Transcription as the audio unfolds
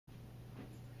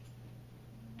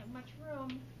have much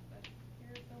room, but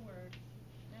here's the word,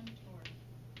 mentor.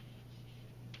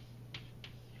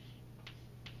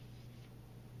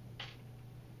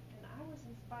 And I was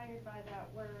inspired by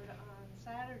that word on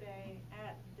Saturday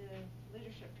at the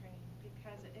leadership training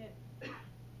because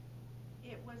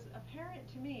it was apparent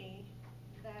to me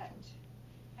that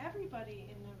everybody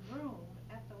in the room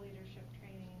at the leadership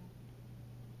training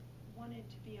wanted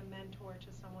to be a mentor to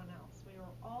someone else. We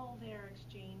were all there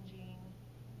exchanging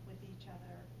with each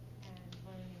other and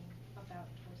learning about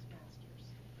Toastmasters.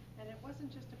 And it wasn't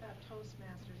just about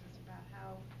Toastmasters, it's about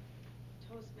how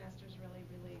Toastmasters really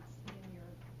relates in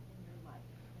your life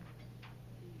and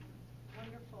the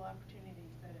wonderful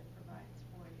opportunities that it provides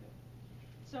for you.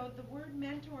 So the word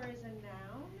mentor is a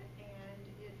noun, and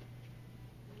it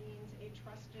means a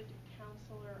trusted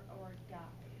counselor or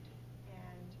guide.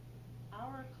 And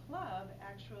our club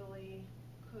actually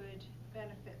could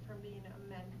benefit from being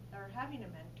having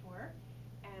a mentor.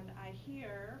 And I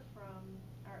hear from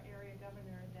our area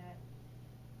governor that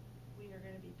we are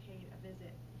going to be paid a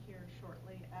visit here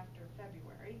shortly after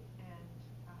February, and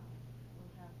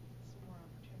we'll have some more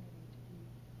opportunity to be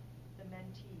the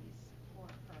mentees for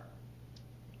her.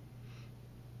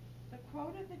 The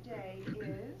quote of the day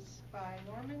is by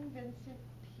Norman Vincent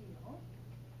Peale,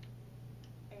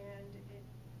 and it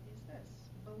is this: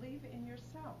 believe in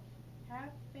yourself, have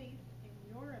faith in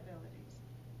your abilities.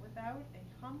 Without a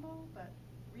humble but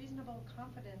reasonable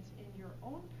confidence in your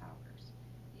own powers,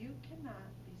 you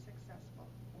cannot be successful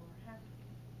or happy.